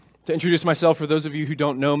To introduce myself, for those of you who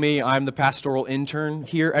don't know me, I'm the pastoral intern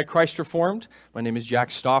here at Christ Reformed. My name is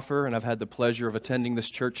Jack Stauffer, and I've had the pleasure of attending this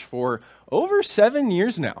church for over 7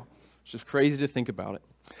 years now, which is crazy to think about it.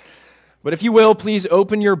 But if you will, please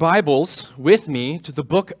open your Bibles with me to the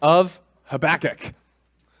book of Habakkuk.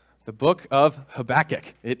 The book of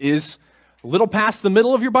Habakkuk. It is a little past the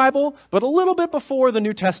middle of your Bible, but a little bit before the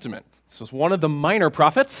New Testament. This is one of the minor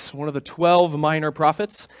prophets, one of the 12 minor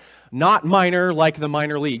prophets. Not minor like the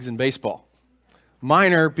minor leagues in baseball.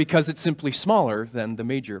 Minor because it's simply smaller than the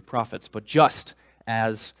major prophets, but just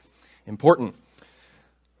as important.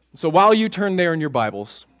 So while you turn there in your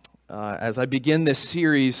Bibles, as I begin this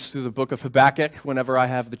series through the book of Habakkuk, whenever I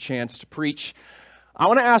have the chance to preach, I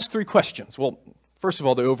want to ask 3 questions. Well, first of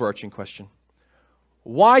all, the overarching question.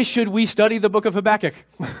 Why should we study the book of Habakkuk?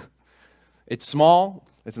 It's small.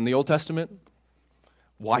 It's in the Old Testament.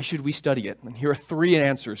 Why should we study it? And here are 3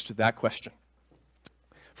 answers to that question.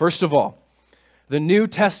 First of all, the New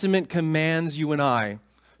Testament commands you and I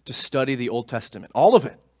to study the Old Testament, all of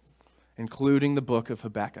it, including the book of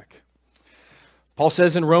Habakkuk. Paul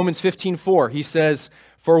says in Romans 15:4, he says,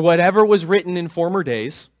 "For whatever was written in former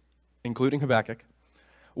days, including Habakkuk,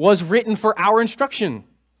 was written for our instruction,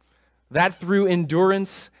 that through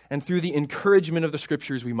endurance and through the encouragement of the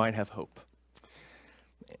Scriptures we might have hope."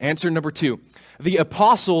 Answer number 2. The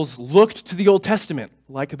apostles looked to the Old Testament,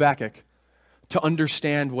 like Habakkuk, to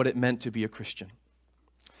understand what it meant to be a Christian.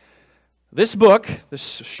 This book, this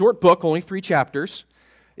short book, only 3 chapters,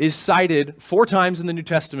 is cited 4 times in the New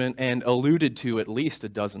Testament and alluded to at least a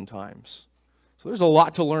dozen times. So there's a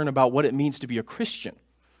lot to learn about what it means to be a Christian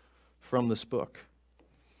from this book.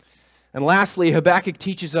 And lastly, Habakkuk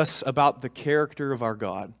teaches us about the character of our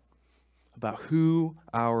God, about who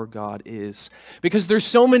our God is. Because there's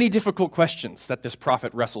so many difficult questions that this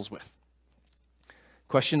prophet wrestles with.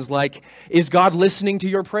 Questions like, is God listening to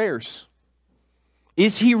your prayers?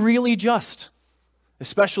 Is he really just?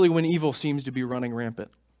 Especially when evil seems to be running rampant.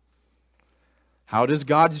 How does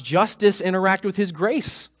God's justice interact with his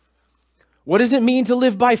grace? What does it mean to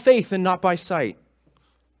live by faith and not by sight?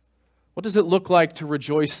 What does it look like to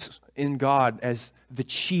rejoice in God as the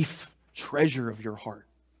chief treasure of your heart?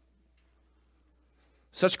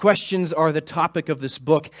 Such questions are the topic of this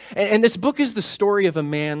book. And this book is the story of a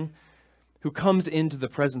man who comes into the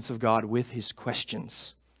presence of God with his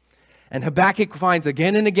questions. And Habakkuk finds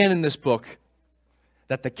again and again in this book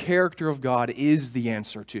that the character of God is the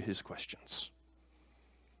answer to his questions.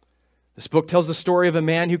 This book tells the story of a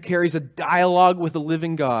man who carries a dialogue with the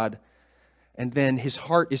living God, and then his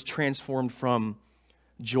heart is transformed from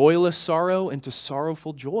joyless sorrow into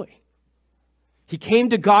sorrowful joy. He came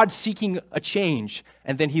to God seeking a change,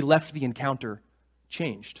 and then he left the encounter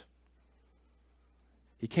changed.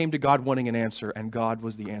 He came to God wanting an answer, and God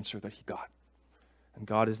was the answer that he got. And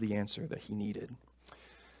God is the answer that he needed.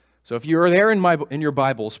 So if you are there in your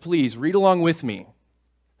Bibles, please read along with me.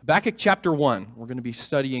 Habakkuk chapter 1. We're going to be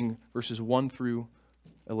studying verses 1 through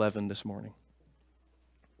 11 this morning.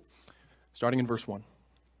 Starting in verse 1.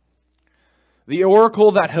 The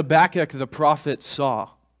oracle that Habakkuk the prophet saw.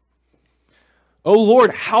 O Lord,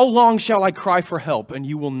 how long shall I cry for help, and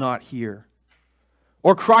you will not hear?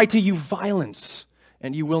 Or cry to you violence,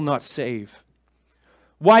 and you will not save?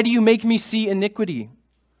 Why do you make me see iniquity?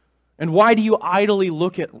 And why do you idly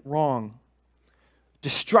look at wrong?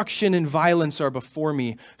 Destruction and violence are before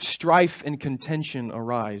me. Strife and contention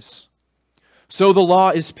arise. So the law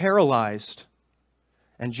is paralyzed,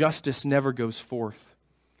 and justice never goes forth.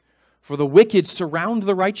 For the wicked surround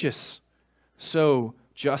the righteous, so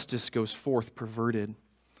justice goes forth perverted.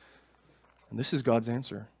 And this is God's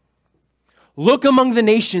answer. Look among the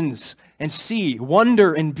nations and see,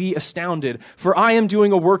 wonder and be astounded, for I am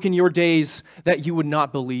doing a work in your days that you would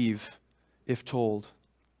not believe if told.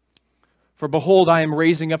 For behold, I am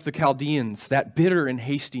raising up the Chaldeans, that bitter and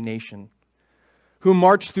hasty nation, who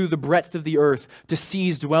march through the breadth of the earth to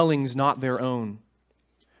seize dwellings not their own.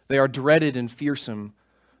 They are dreaded and fearsome.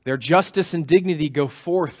 Their justice and dignity go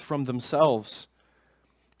forth from themselves.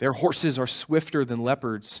 Their horses are swifter than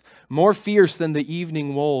leopards, more fierce than the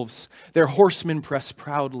evening wolves. Their horsemen press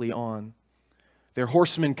proudly on. Their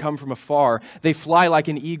horsemen come from afar. They fly like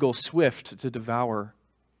an eagle, swift to devour.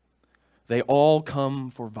 They all come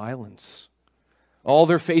for violence. All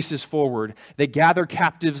their faces forward. They gather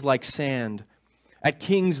captives like sand. At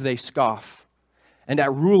kings they scoff, and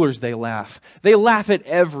at rulers they laugh. They laugh at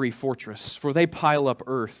every fortress, for they pile up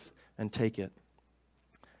earth and take it.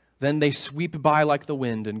 Then they sweep by like the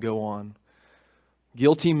wind and go on.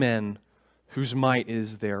 Guilty men whose might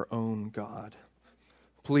is their own God.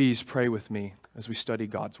 Please pray with me as we study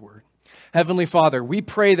God's word. Heavenly Father, we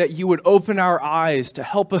pray that you would open our eyes to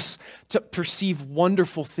help us to perceive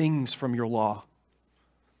wonderful things from your law.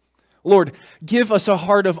 Lord, give us a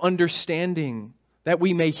heart of understanding that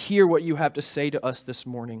we may hear what you have to say to us this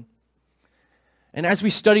morning. And as we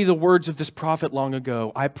study the words of this prophet long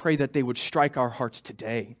ago, I pray that they would strike our hearts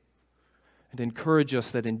today and encourage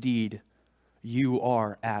us that indeed you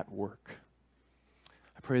are at work.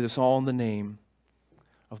 I pray this all in the name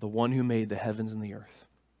of the one who made the heavens and the earth.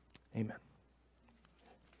 Amen.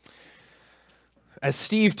 As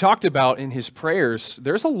Steve talked about in his prayers,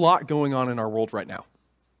 there's a lot going on in our world right now.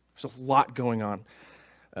 There's a lot going on.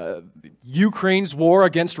 Ukraine's war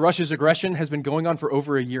against Russia's aggression has been going on for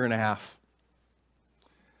over a year and a half.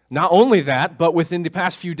 Not only that, but within the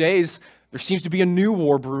past few days, there seems to be a new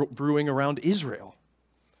war brewing around Israel.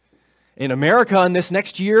 In America, in this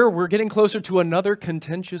next year, we're getting closer to another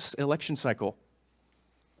contentious election cycle.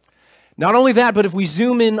 Not only that, but if we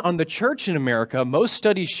zoom in on the church in America, most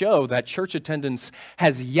studies show that church attendance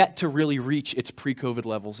has yet to really reach its pre-COVID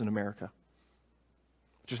levels in America,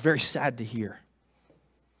 which is very sad to hear.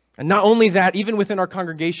 And not only that, even within our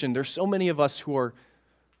congregation, there's so many of us who are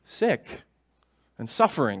sick and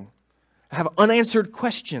suffering, have unanswered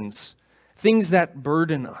questions, things that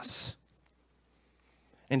burden us.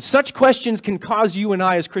 And such questions can cause you and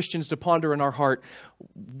I as Christians to ponder in our heart,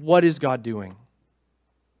 what is God doing?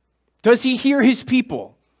 Does he hear his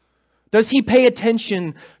people? Does he pay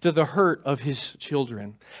attention to the hurt of his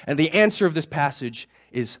children? And the answer of this passage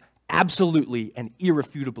is absolutely and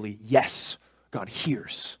irrefutably yes, God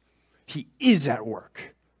hears. He is at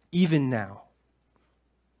work, even now.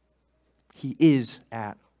 He is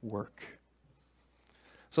at work.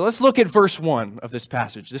 So let's look at verse 1 of this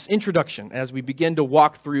passage, this introduction, as we begin to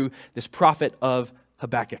walk through this prophet of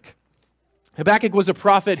Habakkuk. Habakkuk was a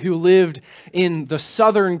prophet who lived in the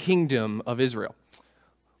southern kingdom of Israel.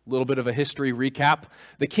 A little bit of a history recap.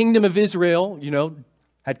 The kingdom of Israel,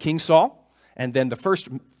 had King Saul, and then the first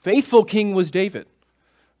faithful king was David.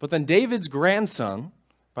 But then David's grandson,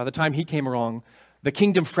 by the time he came along, the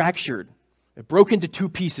kingdom fractured. It broke into two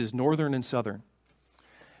pieces, northern and southern.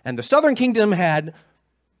 And the southern kingdom had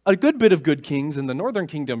a good bit of good kings, and the northern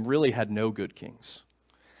kingdom really had no good kings.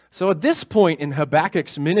 So at this point in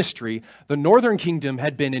Habakkuk's ministry, the northern kingdom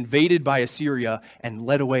had been invaded by Assyria and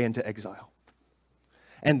led away into exile.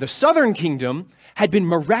 And the southern kingdom had been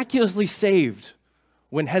miraculously saved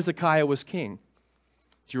when Hezekiah was king.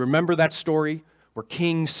 Do you remember that story where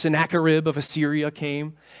King Sennacherib of Assyria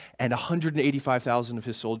came and 185,000 of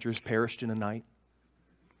his soldiers perished in a night?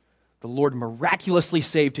 The Lord miraculously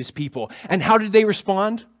saved his people. And how did they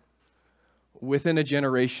respond? Within a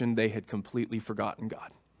generation, they had completely forgotten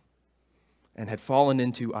God and had fallen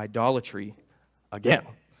into idolatry again.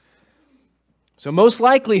 So most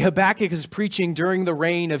likely, Habakkuk is preaching during the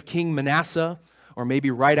reign of King Manasseh, or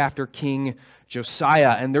maybe right after King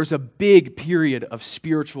Josiah, and there's a big period of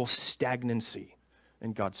spiritual stagnancy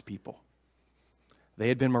in God's people. They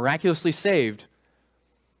had been miraculously saved,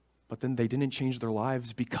 but then they didn't change their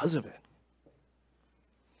lives because of it.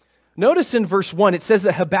 Notice in verse 1, it says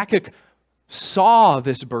that Habakkuk saw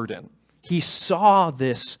this burden. He saw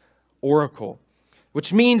this oracle,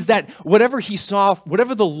 which means that whatever he saw,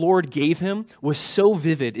 whatever the Lord gave him was so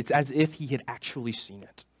vivid, it's as if he had actually seen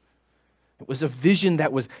it. It was a vision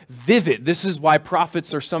that was vivid. This is why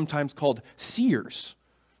prophets are sometimes called seers,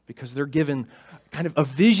 because they're given kind of a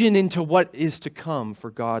vision into what is to come for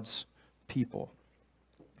God's people.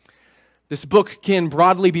 This book can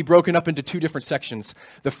broadly be broken up into two different sections.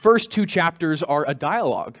 The first two chapters are a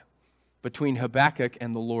dialogue between Habakkuk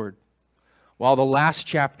and the Lord, while the last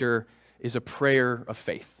chapter is a prayer of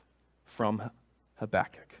faith from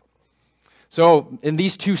Habakkuk. So in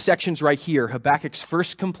these two sections right here, Habakkuk's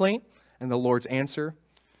first complaint and the Lord's answer,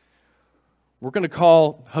 we're going to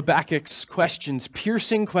call Habakkuk's questions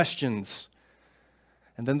piercing questions.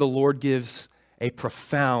 And then the Lord gives a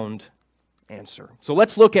profound answer. So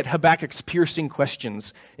let's look at Habakkuk's piercing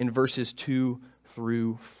questions in verses 2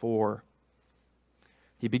 through 4.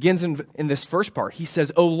 He begins in this first part. He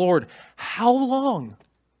says, "O Lord, how long?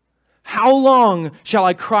 How long shall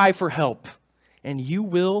I cry for help, and you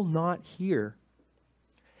will not hear?"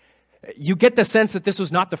 You get the sense that this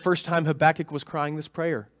was not the first time Habakkuk was crying this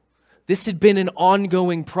prayer. This had been an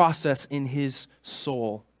ongoing process in his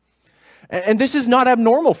soul. And this is not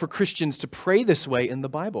abnormal for Christians to pray this way in the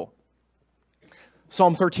Bible.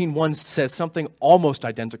 Psalm 13:1 says something almost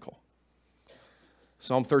identical.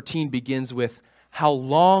 Psalm 13 begins with, "How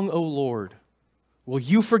long, O Lord, will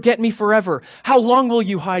you forget me forever? How long will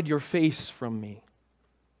you hide your face from me?"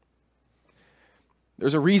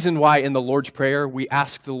 There's a reason why in the Lord's Prayer we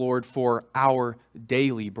ask the Lord for our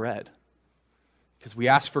daily bread. Because we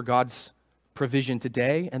ask for God's provision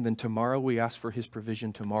today, and then tomorrow we ask for his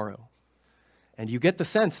provision tomorrow. And you get the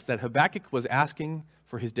sense that Habakkuk was asking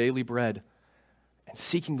for his daily bread and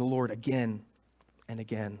seeking the Lord again and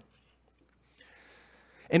again.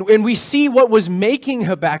 And we see what was making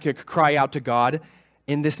Habakkuk cry out to God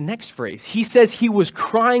in this next phrase. He says he was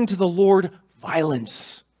crying to the Lord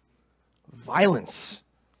violence. Violence.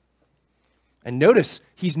 And notice,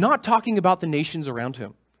 he's not talking about the nations around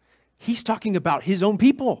him. He's talking about his own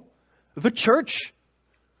people, the church.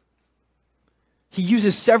 He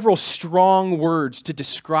uses several strong words to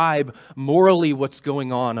describe morally what's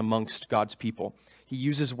going on amongst God's people. He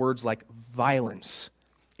uses words like violence,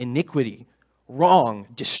 iniquity, wrong,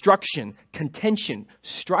 destruction, contention,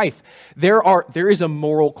 strife. There is a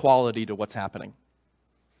moral quality to what's happening.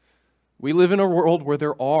 We live in a world where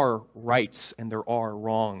there are rights and there are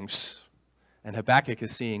wrongs. And Habakkuk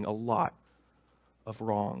is seeing a lot of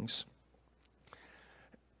wrongs.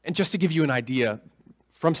 And just to give you an idea,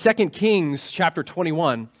 from 2 Kings chapter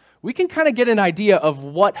 21, we can kind of get an idea of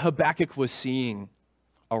what Habakkuk was seeing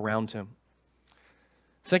around him.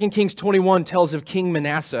 2 Kings 21 tells of King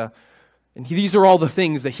Manasseh, and these are all the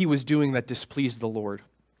things that he was doing that displeased the Lord.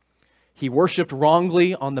 He worshipped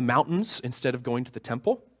wrongly on the mountains instead of going to the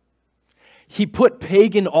temple. He put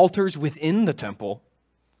pagan altars within the temple.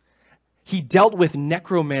 He dealt with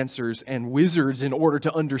necromancers and wizards in order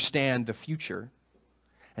to understand the future.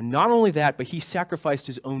 And not only that, but he sacrificed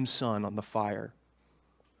his own son on the fire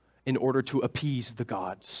in order to appease the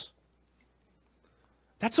gods.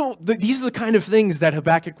 These are the kind of things that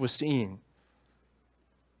Habakkuk was seeing.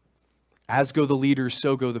 As go the leaders,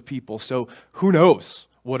 so go the people. So who knows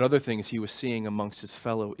what other things he was seeing amongst his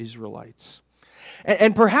fellow Israelites.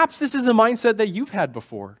 And perhaps this is a mindset that you've had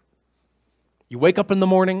before. You wake up in the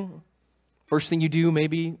morning, first thing you do,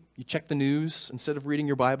 maybe you check the news instead of reading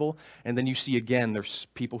your Bible, and then you see again there's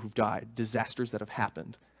people who've died, disasters that have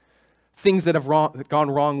happened, things that have gone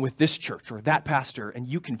wrong with this church or that pastor, and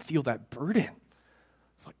you can feel that burden.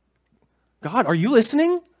 God, are you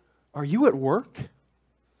listening? Are you at work?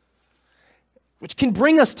 Which can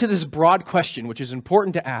bring us to this broad question, which is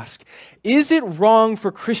important to ask. Is it wrong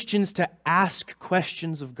for Christians to ask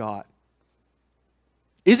questions of God?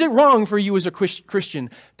 Is it wrong for you as a Christian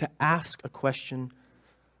to ask a question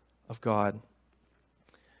of God?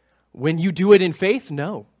 When you do it in faith,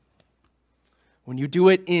 no. When you do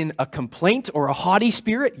it in a complaint or a haughty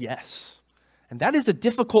spirit, yes. And that is a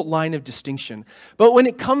difficult line of distinction. But when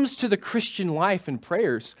it comes to the Christian life and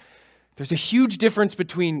prayers, there's a huge difference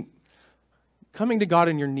between coming to God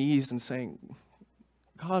on your knees and saying,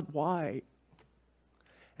 God, why?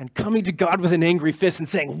 And coming to God with an angry fist and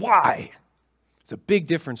saying, why? It's a big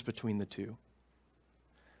difference between the two.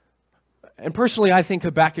 And personally, I think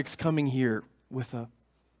Habakkuk's coming here with a,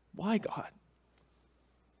 why, God?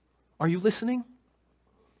 Are you listening?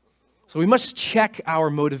 So we must check our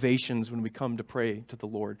motivations when we come to pray to the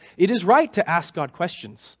Lord. It is right to ask God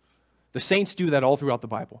questions. The saints do that all throughout the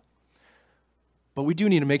Bible. But we do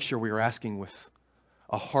need to make sure we are asking with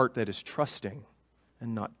a heart that is trusting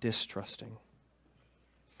and not distrusting.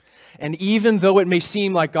 And even though it may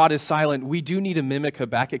seem like God is silent, we do need to mimic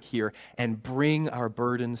Habakkuk here and bring our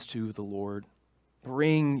burdens to the Lord.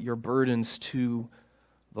 Bring your burdens to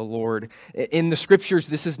the Lord. In the scriptures,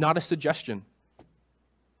 this is not a suggestion.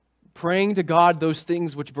 Praying to God those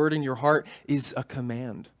things which burden your heart is a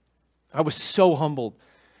command. I was so humbled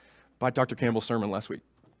by Dr. Campbell's sermon last week.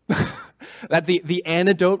 That the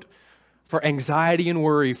antidote for anxiety and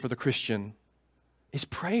worry for the Christian is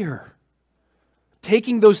prayer.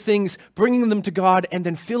 Taking those things, bringing them to God, and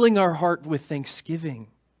then filling our heart with thanksgiving.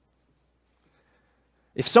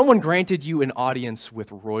 If someone granted you an audience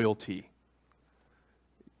with royalty,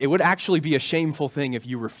 it would actually be a shameful thing if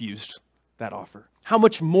you refused that offer. How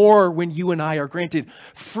much more when you and I are granted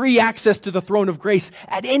free access to the throne of grace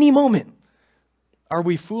at any moment? Are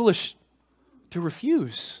we foolish to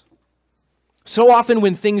refuse? So often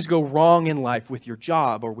when things go wrong in life with your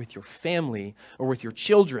job or with your family or with your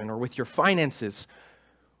children or with your finances,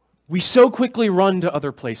 we so quickly run to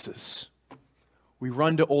other places. We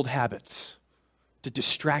run to old habits, to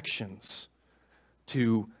distractions,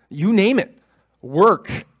 to, you name it,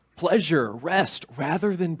 work, pleasure, rest,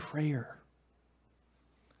 rather than prayer.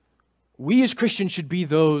 We as Christians should be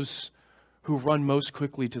those who run most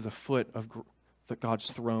quickly to the foot of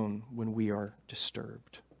God's throne when we are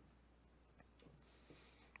disturbed.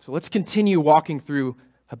 So let's continue walking through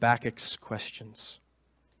Habakkuk's questions.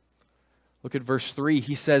 Look at verse 3.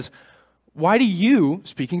 He says, why do you,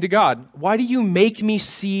 speaking to God, why do you make me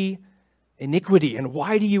see iniquity? And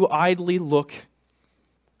why do you idly look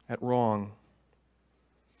at wrong?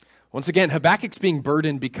 Once again, Habakkuk's being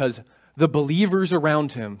burdened because the believers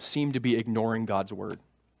around him seem to be ignoring God's word.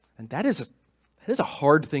 And that is a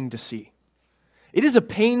hard thing to see. It is a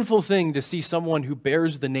painful thing to see someone who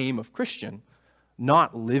bears the name of Christian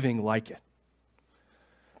not living like it.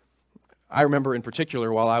 I remember in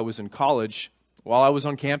particular while I was in college, while I was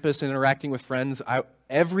on campus and interacting with friends, I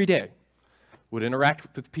every day would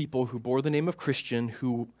interact with people who bore the name of Christian,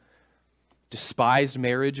 who despised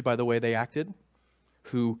marriage by the way they acted,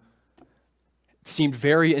 who seemed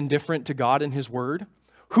very indifferent to God and His Word,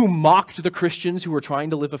 who mocked the Christians who were trying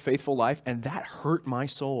to live a faithful life, and that hurt my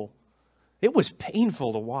soul. It was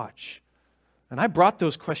painful to watch. And I brought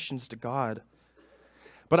those questions to God.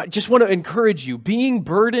 But I just want to encourage you, being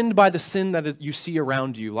burdened by the sin that you see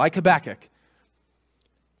around you, like Habakkuk,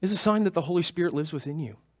 is a sign that the Holy Spirit lives within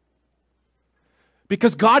you.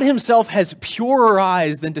 Because God Himself has purer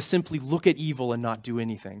eyes than to simply look at evil and not do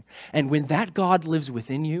anything. And when that God lives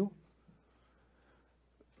within you,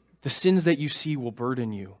 the sins that you see will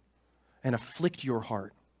burden you and afflict your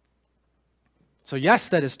heart. So yes,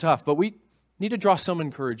 that is tough, but we need to draw some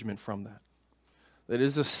encouragement from that. That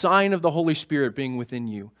is a sign of the Holy Spirit being within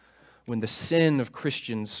you when the sin of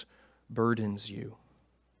Christians burdens you.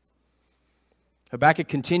 Habakkuk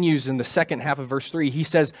continues in the second half of verse 3. He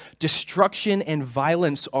says, "Destruction and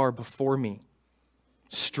violence are before me.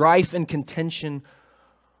 Strife and contention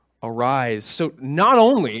arise." So not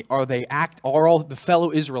only are all the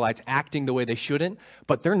fellow Israelites acting the way they shouldn't,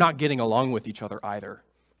 but they're not getting along with each other either.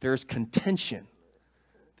 There's contention.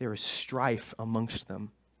 There is strife amongst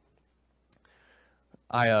them.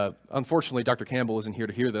 Unfortunately, Dr. Campbell isn't here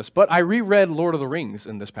to hear this, but I reread Lord of the Rings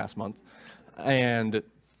in this past month, and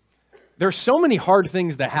there's so many hard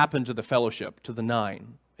things that happen to the fellowship, to the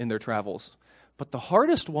nine, in their travels. But the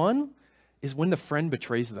hardest one is when the friend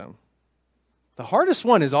betrays them. The hardest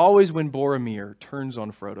one is always when Boromir turns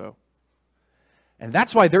on Frodo. And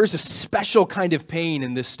that's why there's a special kind of pain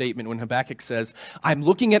in this statement when Habakkuk says, "I'm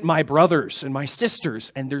looking at my brothers and my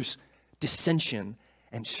sisters," and there's dissension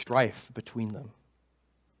and strife between them.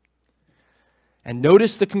 And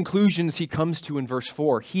notice the conclusions he comes to in verse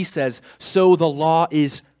 4. He says, "So the law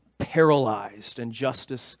is paralyzed and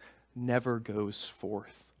justice never goes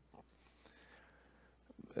forth."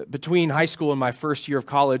 Between high school and my first year of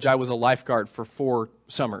college, I was a lifeguard for 4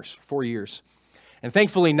 summers, 4 years. And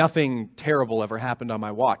thankfully, nothing terrible ever happened on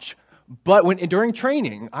my watch. But during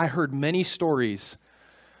training, I heard many stories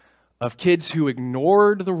of kids who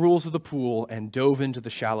ignored the rules of the pool and dove into the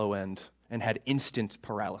shallow end and had instant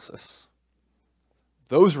paralysis.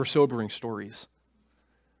 Those were sobering stories.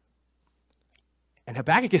 And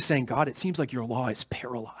Habakkuk is saying, "God, it seems like your law is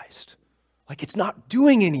paralyzed. Like it's not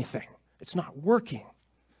doing anything. It's not working."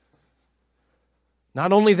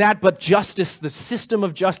 Not only that, but justice, the system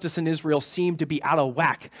of justice in Israel seemed to be out of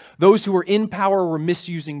whack. Those who were in power were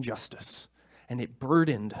misusing justice, and it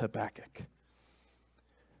burdened Habakkuk.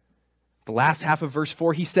 The last half of verse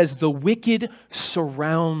 4, he says, "The wicked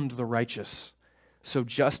surround the righteous, so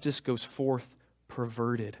justice goes forth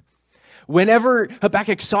perverted." Whenever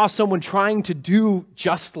Habakkuk saw someone trying to do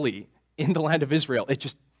justly in the land of Israel,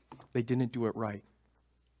 they didn't do it right.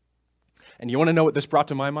 And you want to know what this brought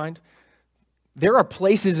to my mind? There are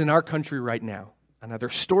places in our country right now, and there are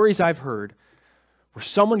stories I've heard, where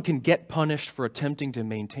someone can get punished for attempting to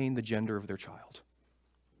maintain the gender of their child.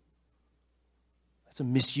 That's a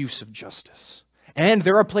misuse of justice. And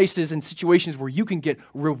there are places and situations where you can get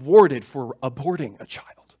rewarded for aborting a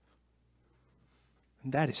child.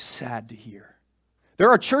 And that is sad to hear. There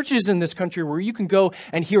are churches in this country where you can go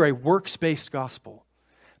and hear a works-based gospel.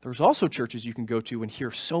 There's also churches you can go to and hear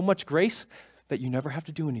so much grace that you never have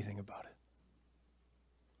to do anything about it.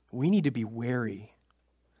 We need to be wary,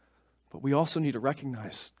 but we also need to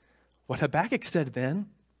recognize what Habakkuk said then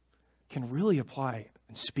can really apply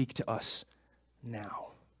and speak to us now.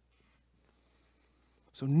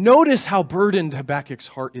 So notice how burdened Habakkuk's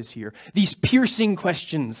heart is here. These piercing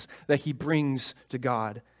questions that he brings to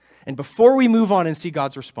God. And before we move on and see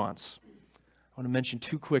God's response, I want to mention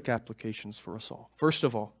 2 quick applications for us all. First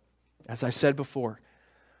of all, as I said before,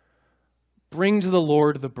 bring to the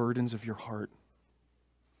Lord the burdens of your heart.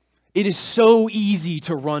 It is so easy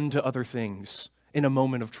to run to other things in a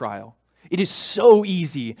moment of trial. It is so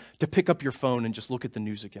easy to pick up your phone and just look at the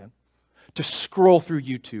news again, to scroll through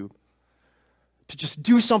YouTube, to just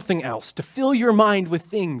do something else, to fill your mind with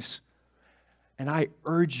things. And I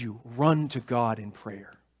urge you, run to God in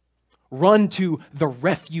prayer. Run to the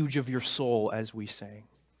refuge of your soul, as we sang.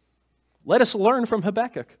 Let us learn from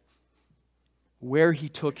Habakkuk where he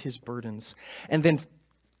took his burdens. And then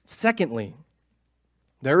Secondly,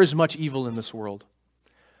 there is much evil in this world.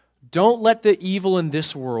 Don't let the evil in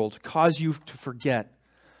this world cause you to forget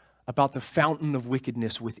about the fountain of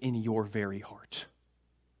wickedness within your very heart.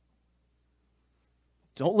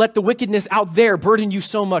 Don't let the wickedness out there burden you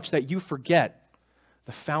so much that you forget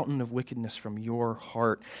the fountain of wickedness from your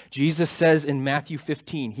heart. Jesus says in Matthew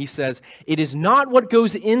 15, he says, "It is not what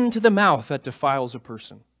goes into the mouth that defiles a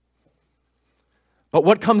person, but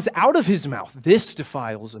what comes out of his mouth, this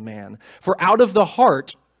defiles a man. For out of the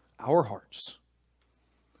heart, our hearts,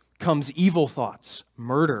 comes evil thoughts,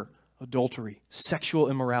 murder, adultery, sexual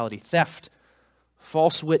immorality, theft,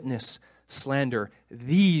 false witness, slander.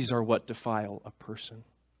 These are what defile a person."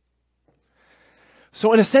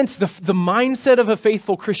 So in a sense, the mindset of a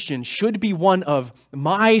faithful Christian should be one of,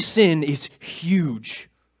 my sin is huge.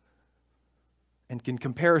 And in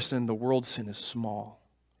comparison, the world's sin is small.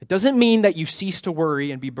 It doesn't mean that you cease to worry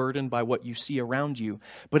and be burdened by what you see around you,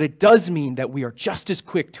 but it does mean that we are just as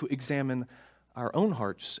quick to examine our own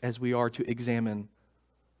hearts as we are to examine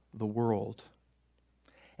the world.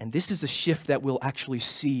 And this is a shift that we'll actually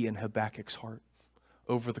see in Habakkuk's heart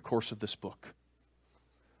over the course of this book.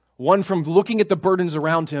 One from looking at the burdens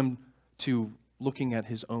around him to looking at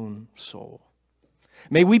his own soul.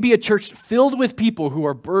 May we be a church filled with people who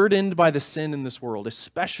are burdened by the sin in this world,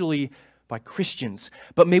 especially by Christians.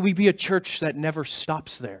 But may we be a church that never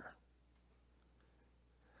stops there.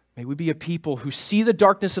 May we be a people who see the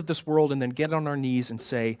darkness of this world and then get on our knees and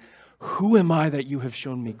say, "Who am I that you have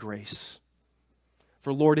shown me grace?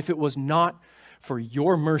 For Lord, if it was not for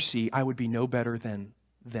your mercy, I would be no better than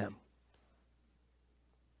them."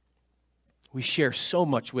 We share so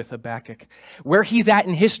much with Habakkuk. Where he's at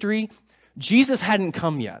in history, Jesus hadn't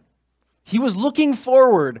come yet. He was looking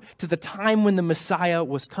forward to the time when the Messiah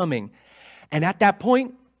was coming. And at that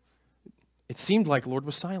point, it seemed like the Lord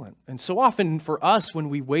was silent. And so often for us, when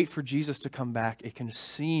we wait for Jesus to come back, it can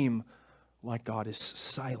seem like God is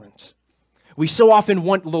silent. We so often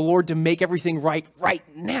want the Lord to make everything right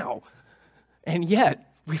now. And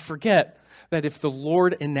yet, we forget that if the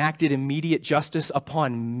Lord enacted immediate justice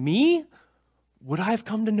upon me, would I have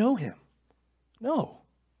come to know him? No.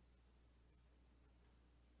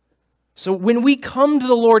 So when we come to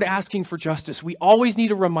the Lord asking for justice, we always need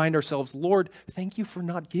to remind ourselves, Lord, thank you for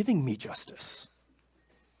not giving me justice.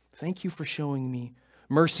 Thank you for showing me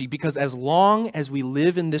mercy, because as long as we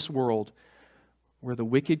live in this world where the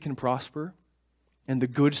wicked can prosper and the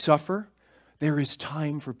good suffer, there is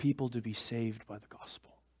time for people to be saved by the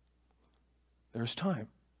gospel. There's time.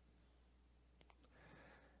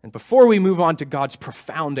 And before we move on to God's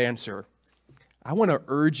profound answer, I want to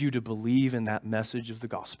urge you to believe in that message of the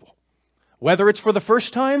gospel. Whether it's for the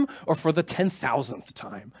first time or for the 10,000th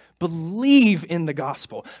time, believe in the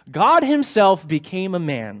gospel. God himself became a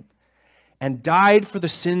man and died for the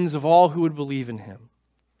sins of all who would believe in him.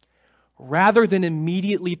 Rather than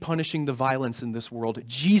immediately punishing the violence in this world,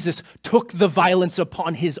 Jesus took the violence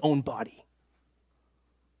upon his own body.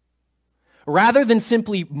 Rather than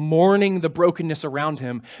simply mourning the brokenness around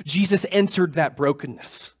him, Jesus entered that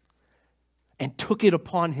brokenness and took it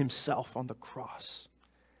upon himself on the cross.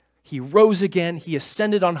 He rose again, he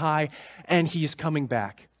ascended on high, and he is coming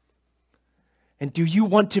back. And do you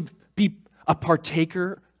want to be a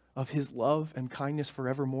partaker of his love and kindness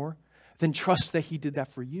forevermore? Then trust that he did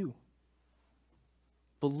that for you.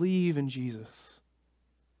 Believe in Jesus.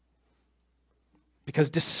 Because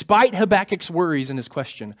despite Habakkuk's worries and his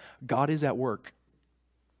question, God is at work.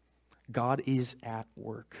 God is at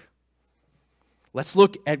work. Let's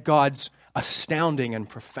look at God's astounding and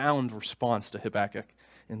profound response to Habakkuk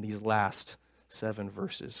in these last 7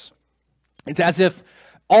 verses. It's as if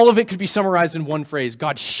all of it could be summarized in one phrase.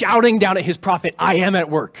 God shouting down at his prophet, "I am at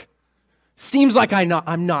work." Seems like I'm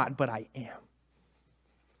not, but I am.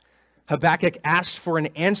 Habakkuk asked for an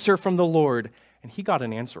answer from the Lord, and he got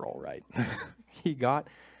an answer all right. He got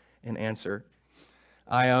an answer.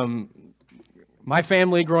 My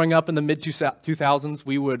family growing up in the mid-2000s,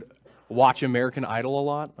 we would watch American Idol a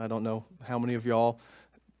lot. I don't know how many of y'all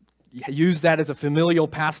use that as a familial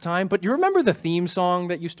pastime, but you remember the theme song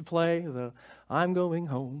that used to play? The "I'm going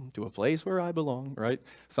home to a place where I belong," right?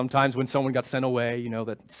 Sometimes when someone got sent away,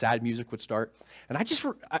 that sad music would start. And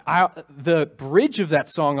the bridge of that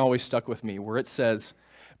song always stuck with me, where it says,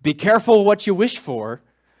 "Be careful what you wish for,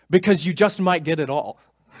 because you just might get it all."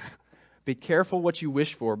 Be careful what you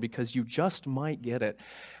wish for, because you just might get it.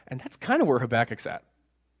 And that's kind of where Habakkuk's at.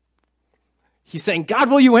 He's saying, "God,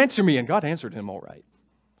 will you answer me?" And God answered him all right.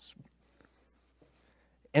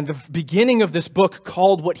 And the beginning of this book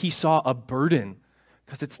called what he saw a burden,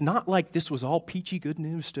 because it's not like this was all peachy good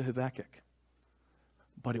news to Habakkuk.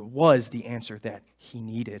 but it was the answer that he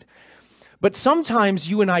needed. But sometimes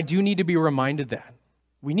you and I do need to be reminded that.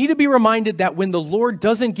 We need to be reminded that when the Lord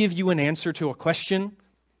doesn't give you an answer to a question,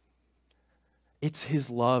 it's his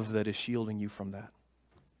love that is shielding you from that.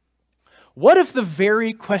 What if the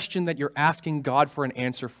very question that you're asking God for an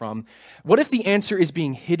answer from, what if the answer is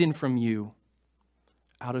being hidden from you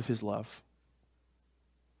out of his love?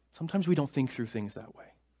 Sometimes we don't think through things that way.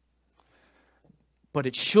 But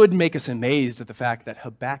it should make us amazed at the fact that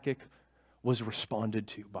Habakkuk was responded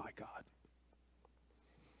to by God.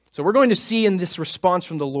 So we're going to see in this response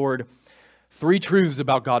from the Lord 3 truths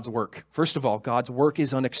about God's work. First of all, God's work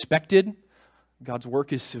is unexpected, God's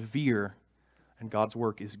work is severe, and God's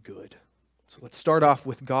work is good. So let's start off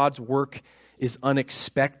with God's work is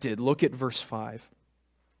unexpected. Look at verse 5.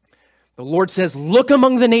 The Lord says, "Look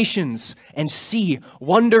among the nations and see,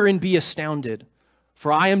 wonder and be astounded.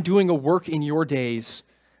 For I am doing a work in your days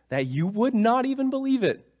that you would not even believe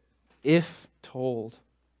it, if told."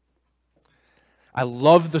 I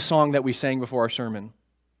love the song that we sang before our sermon.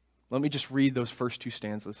 Let me just read those first 2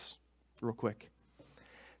 stanzas real quick. It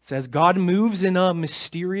says, "God moves in a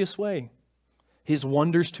mysterious way, his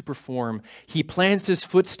wonders to perform. He plants his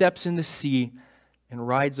footsteps in the sea and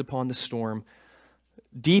rides upon the storm.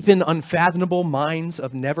 Deep in unfathomable minds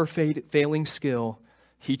of never failing skill,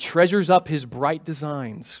 he treasures up his bright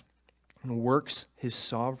designs and works his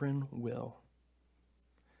sovereign will."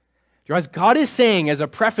 You guys, God is saying as a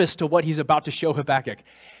preface to what he's about to show Habakkuk,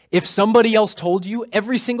 if somebody else told you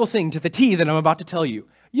every single thing to the T that I'm about to tell you,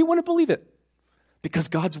 you wouldn't believe it because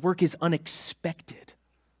God's work is unexpected.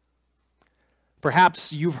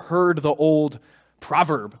 Perhaps you've heard the old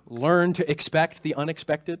proverb, learn to expect the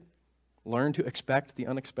unexpected. Learn to expect the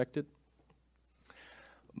unexpected.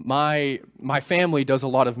 My family does a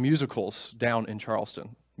lot of musicals down in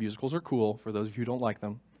Charleston. Musicals are cool. For those of you who don't like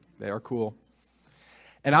them, they are cool.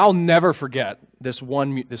 And I'll never forget this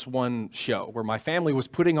one show where my family was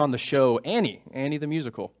putting on the show Annie the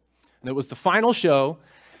musical. And it was the final show,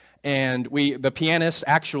 and the pianist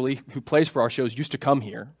actually who plays for our shows used to come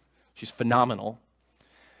here. She's phenomenal.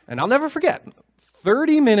 And I'll never forget,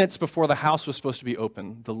 30 minutes before the house was supposed to be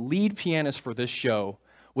open, the lead pianist for this show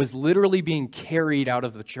was literally being carried out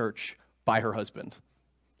of the church by her husband.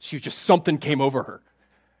 Something came over her.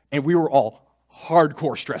 And we were all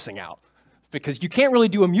hardcore stressing out because you can't really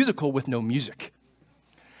do a musical with no music.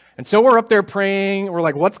 And so we're up there praying. We're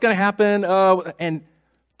like, what's going to happen? And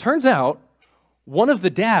turns out one of the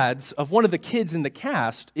dads of one of the kids in the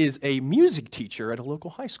cast is a music teacher at a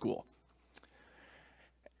local high school.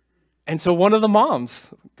 And so one of the moms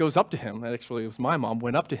goes up to him. Actually, it was my mom,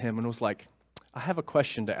 went up to him and was like, I have a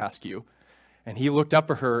question to ask you. And he looked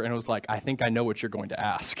up at her and was like, I think I know what you're going to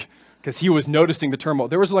ask. Because he was noticing the turmoil.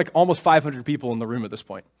 There was like almost 500 people in the room at this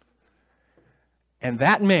point. And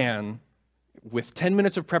that man, with 10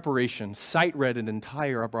 minutes of preparation, sight-read an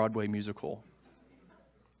entire Broadway musical.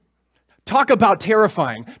 Talk about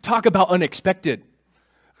terrifying. Talk about unexpected.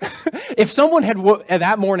 If someone had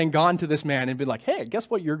that morning gone to this man and been like, hey, guess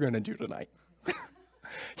what you're going to do tonight?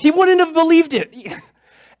 He wouldn't have believed it.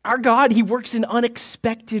 Our God, he works in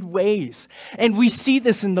unexpected ways. And we see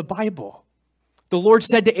this in the Bible. The Lord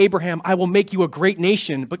said to Abraham, I will make you a great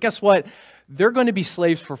nation. But guess what? They're going to be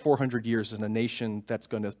slaves for 400 years in a nation that's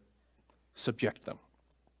going to subject them.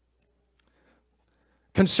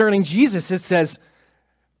 Concerning Jesus, it says,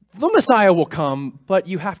 the Messiah will come, but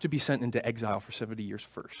you have to be sent into exile for 70 years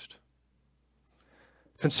first.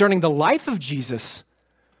 Concerning the life of Jesus,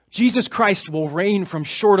 Jesus Christ will reign from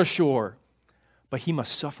shore to shore, but he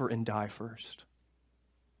must suffer and die first.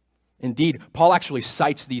 Indeed, Paul actually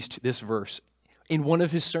cites this verse in one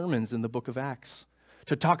of his sermons in the book of Acts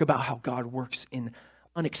to talk about how God works in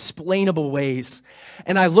unexplainable ways.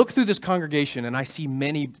 And I look through this congregation and I see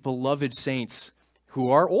many beloved saints who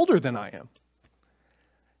are older than I am.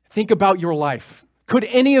 Think about your life. Could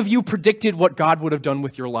any of you predicted what God would have done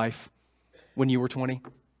with your life when you were 20?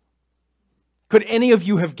 Could any of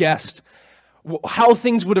you have guessed how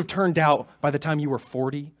things would have turned out by the time you were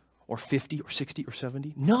 40 or 50 or 60 or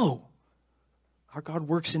 70? No. Our God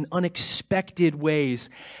works in unexpected ways.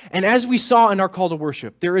 And as we saw in our call to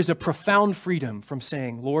worship, there is a profound freedom from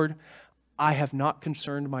saying, Lord, I have not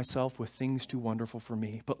concerned myself with things too wonderful for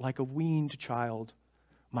me, but like a weaned child,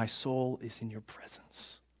 my soul is in your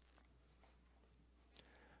presence.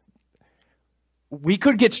 We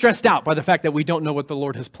could get stressed out by the fact that we don't know what the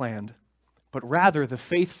Lord has planned, but rather the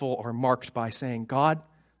faithful are marked by saying, God,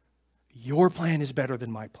 your plan is better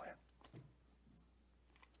than my plan.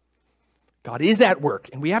 God is at work,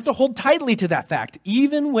 and we have to hold tightly to that fact,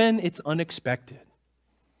 even when it's unexpected.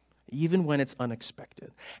 even when it's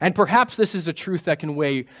unexpected. And perhaps this is a truth that can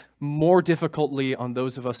weigh more difficultly on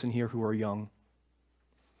those of us in here who are young.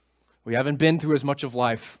 We haven't been through as much of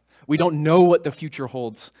life. We don't know what the future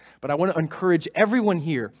holds. But I want to encourage everyone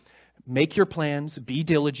here, make your plans, be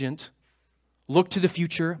diligent, look to the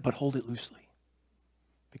future, but hold it loosely,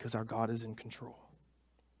 because our God is in control.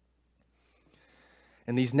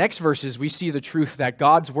 In these next verses, we see the truth that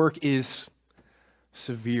God's work is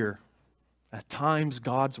severe. At times,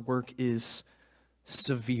 God's work is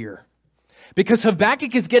severe. Because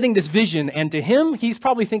Habakkuk is getting this vision, and to him, he's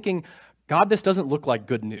probably thinking, God, this doesn't look like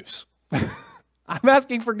good news. I'm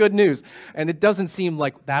asking for good news, and it doesn't seem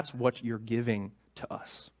like that's what you're giving to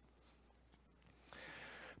us.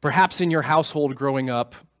 Perhaps in your household growing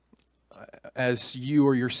up, as you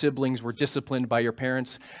or your siblings were disciplined by your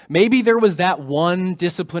parents, maybe there was that one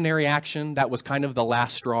disciplinary action that was kind of the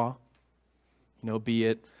last straw. Be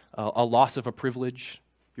it a loss of a privilege,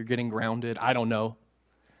 you're getting grounded, I don't know.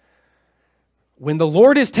 When the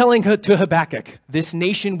Lord is telling to Habakkuk, this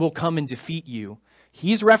nation will come and defeat you,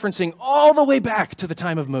 he's referencing all the way back to the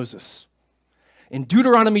time of Moses. In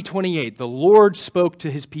Deuteronomy 28, the Lord spoke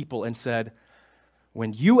to his people and said,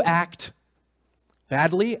 when you act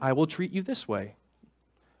badly, I will treat you this way.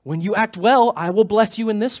 When you act well, I will bless you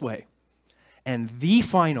in this way. And the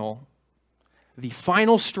final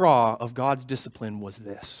straw of God's discipline was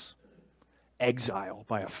this: exile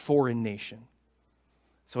by a foreign nation.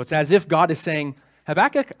 So it's as if God is saying,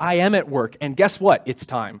 Habakkuk, I am at work, and guess what? It's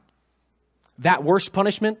time. That worst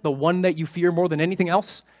punishment, the one that you fear more than anything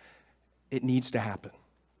else, it needs to happen.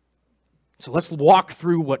 So let's walk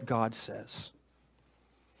through what God says.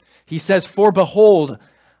 He says, for behold,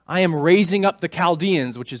 I am raising up the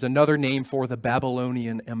Chaldeans, which is another name for the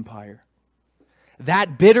Babylonian Empire.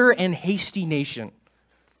 That bitter and hasty nation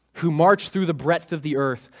who march through the breadth of the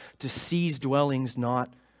earth to seize dwellings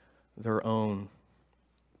not their own.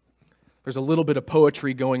 There's a little bit of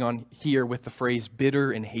poetry going on here with the phrase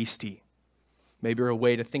bitter and hasty. Maybe a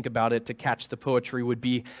way to think about it, to catch the poetry, would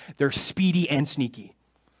be they're speedy and sneaky,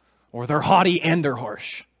 or they're haughty and they're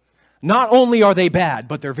harsh. Not only are they bad,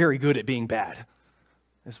 but they're very good at being bad,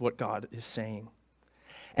 is what God is saying.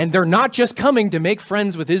 And they're not just coming to make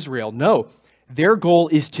friends with Israel. No, their goal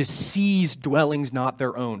is to seize dwellings not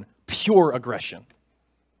their own. Pure aggression.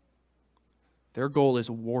 Their goal is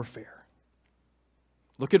warfare.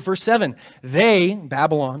 Look at verse 7. They,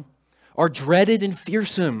 Babylon, are dreaded and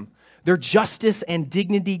fearsome. Their justice and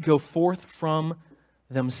dignity go forth from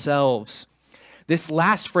themselves. This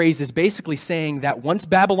last phrase is basically saying that once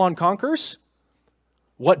Babylon conquers,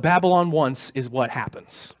 what Babylon wants is what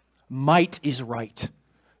happens. Might is right.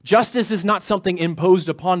 Justice is not something imposed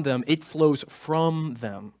upon them. It flows from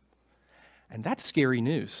them. And that's scary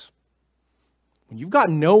news. When you've got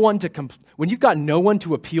no one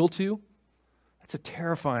to appeal to, that's a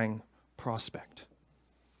terrifying prospect.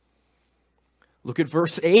 Look at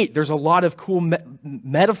verse 8. There's a lot of cool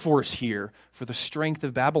metaphors here for the strength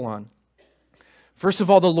of Babylon. First of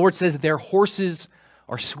all, the Lord says their horses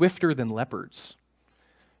are swifter than leopards.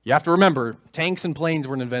 You have to remember, tanks and planes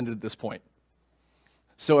weren't invented at this point.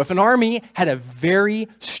 So if an army had a very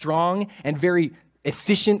strong and very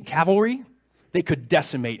efficient cavalry, they could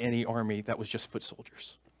decimate any army that was just foot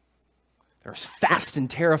soldiers. They're as fast and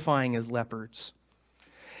terrifying as leopards.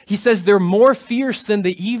 He says they're more fierce than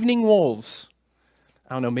the evening wolves.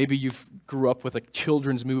 I don't know, maybe you grew up with a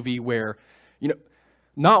children's movie where,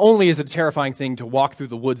 not only is it a terrifying thing to walk through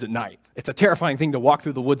the woods at night, it's a terrifying thing to walk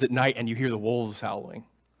through the woods at night and you hear the wolves howling.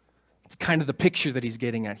 It's kind of the picture that he's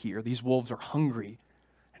getting at here. These wolves are hungry,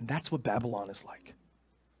 and that's what Babylon is like.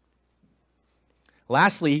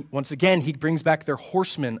 Lastly, once again, he brings back their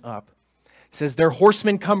horsemen up. He says, their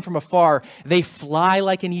horsemen come from afar. They fly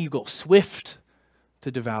like an eagle, swift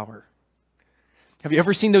to devour. Have you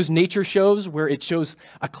ever seen those nature shows where it shows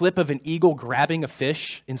a clip of an eagle grabbing a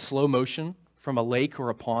fish in slow motion from a lake or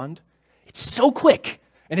a pond? It's so quick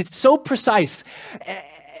and it's so precise,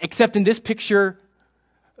 except in this picture,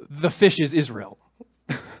 the fish is Israel.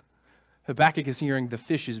 Habakkuk is hearing, the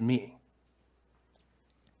fish is me.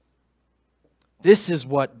 This is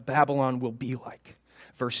what Babylon will be like.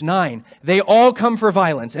 Verse 9, they all come for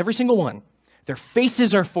violence, every single one. Their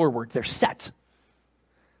faces are forward, they're set.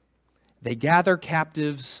 They gather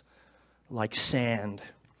captives like sand.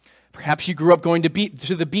 Perhaps you grew up going to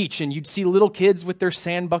the beach and you'd see little kids with their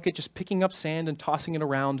sand bucket just picking up sand and tossing it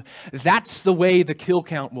around. That's the way the kill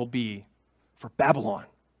count will be for Babylon.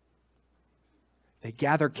 They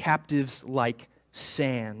gather captives like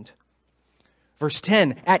sand. Verse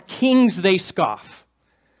 10, at kings they scoff,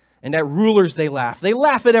 and at rulers they laugh. They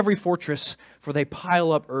laugh at every fortress, for they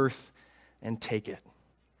pile up earth and take it.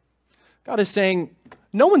 God is saying,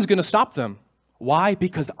 no one's going to stop them. Why?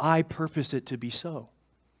 Because I purpose it to be so.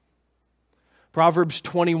 Proverbs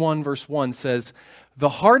 21 verse 1 says, "The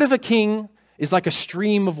heart of a king is like a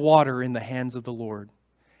stream of water in the hands of the Lord,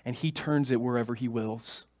 and he turns it wherever he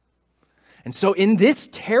wills." And so in this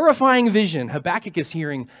terrifying vision, Habakkuk is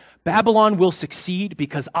hearing, Babylon will succeed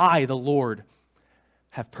because I, the Lord,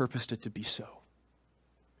 have purposed it to be so.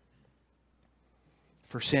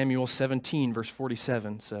 1 Samuel 17 verse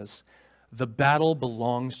 47 says, "The battle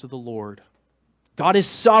belongs to the Lord. God is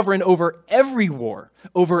sovereign over every war,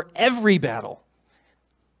 over every battle."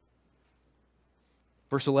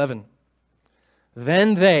 Verse 11,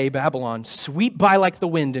 "Then they, Babylon, sweep by like the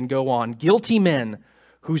wind and go on, guilty men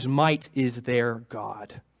whose might is their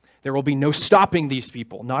God." There will be no stopping these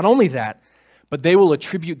people. Not only that, but they will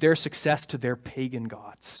attribute their success to their pagan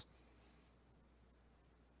gods.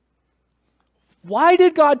 Why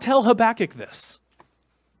did God tell Habakkuk this?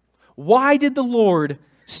 Why did the Lord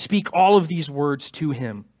speak all of these words to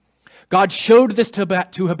him? God showed this to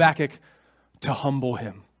Habakkuk to humble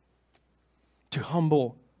him, to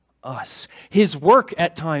humble us. His work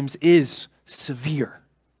at times is severe.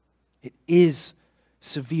 It is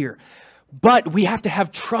severe. But we have to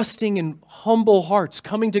have trusting and humble hearts,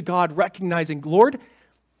 coming to God, recognizing, Lord,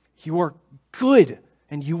 you are good,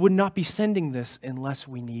 and you would not be sending this unless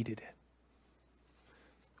we needed it.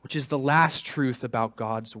 Which is the last truth about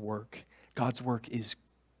God's work. God's work is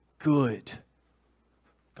good.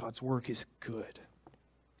 God's work is good.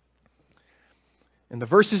 In the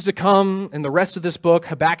verses to come, in the rest of this book,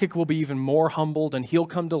 Habakkuk will be even more humbled, and he'll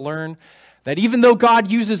come to learn that even though God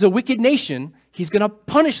uses a wicked nation, he's going to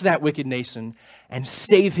punish that wicked nation and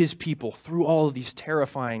save his people through all of these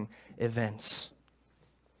terrifying events.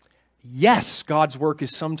 Yes, God's work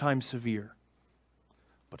is sometimes severe,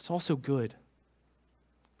 but it's also good.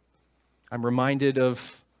 I'm reminded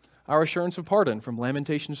of our assurance of pardon from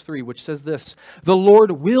Lamentations 3, which says this, "The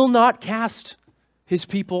Lord will not cast his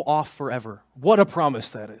people off forever." What a promise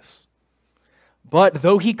that is. "But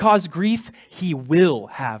though he cause grief, he will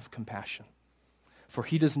have compassion, for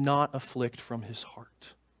he does not afflict from his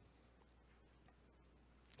heart."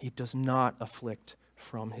 He does not afflict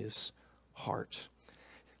from his heart.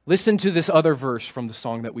 Listen to this other verse from the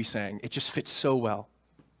song that we sang. It just fits so well.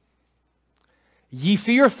 "Ye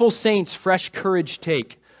fearful saints, fresh courage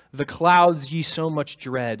take. The clouds ye so much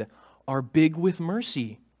dread are big with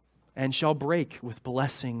mercy, and shall break with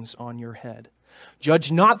blessings on your head.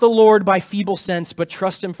 Judge not the Lord by feeble sense, but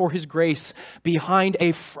trust him for his grace. Behind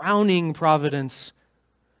a frowning providence,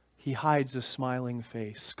 he hides a smiling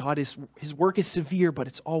face." His work is severe, but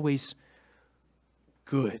it's always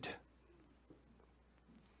good.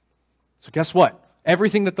 So guess what?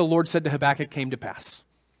 Everything that the Lord said to Habakkuk came to pass.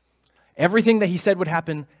 Everything that he said would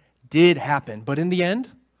happen did happen. But in the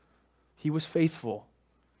end, he was faithful.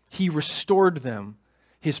 He restored them.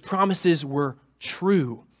 His promises were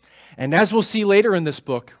true. And as we'll see later in this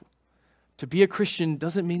book, to be a Christian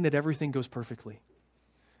doesn't mean that everything goes perfectly.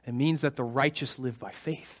 It means that the righteous live by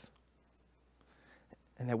faith.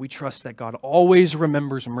 And that we trust that God always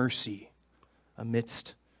remembers mercy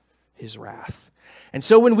amidst his wrath. And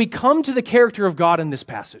so when we come to the character of God in this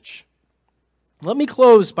passage, let me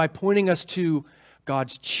close by pointing us to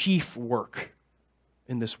God's chief work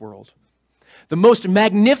in this world. The most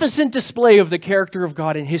magnificent display of the character of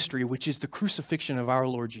God in history, which is the crucifixion of our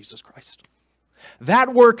Lord Jesus Christ.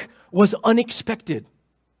 That work was unexpected.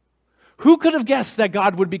 Who could have guessed that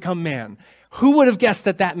God would become man? Who would have guessed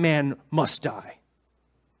that that man must die?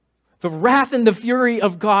 The wrath and the fury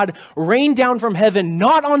of God rained down from heaven,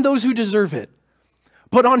 not on those who deserve it,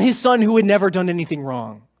 but on his Son who had never done anything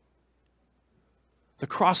wrong. The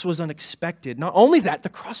cross was unexpected. Not only that, the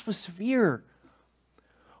cross was severe.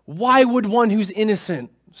 Why would one who's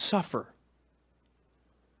innocent suffer?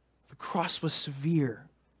 The cross was severe.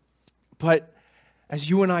 But as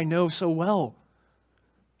you and I know so well,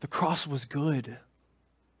 the cross was good.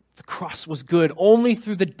 The cross was good. Only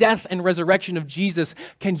through the death and resurrection of Jesus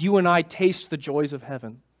can you and I taste the joys of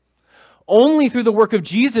heaven. Only through the work of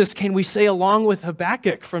Jesus can we say, along with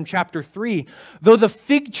Habakkuk from chapter 3, though the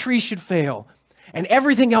fig tree should fail and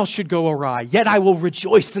everything else should go awry, yet I will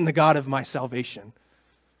rejoice in the God of my salvation.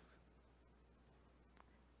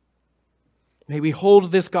 May we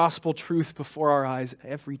hold this gospel truth before our eyes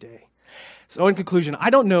every day. So in conclusion, I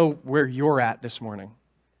don't know where you're at this morning.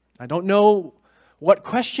 I don't know what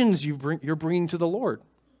questions you're bringing to the Lord,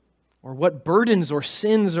 or what burdens or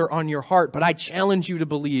sins are on your heart, but I challenge you to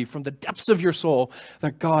believe from the depths of your soul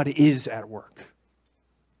that God is at work.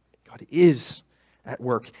 God is at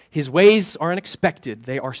work. His ways are unexpected.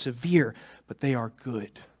 They are severe, but they are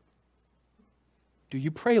good. Do you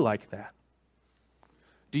pray like that?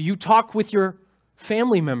 Do you talk with your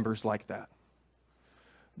family members like that?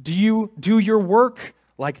 Do you do your work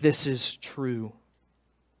like this is true?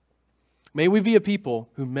 May we be a people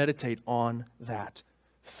who meditate on that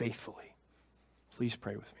faithfully. Please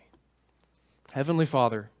pray with me. Heavenly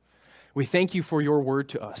Father, we thank you for your word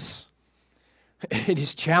to us. It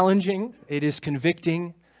is challenging, it is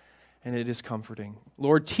convicting, and it is comforting.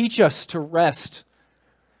 Lord, teach us to rest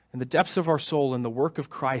in the depths of our soul in the work of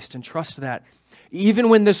Christ and trust that even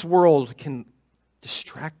when this world can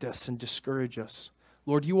distract us and discourage us,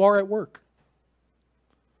 Lord, you are at work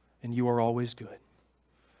and you are always good.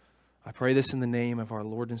 I pray this in the name of our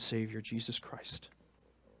Lord and Savior, Jesus Christ.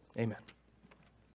 Amen.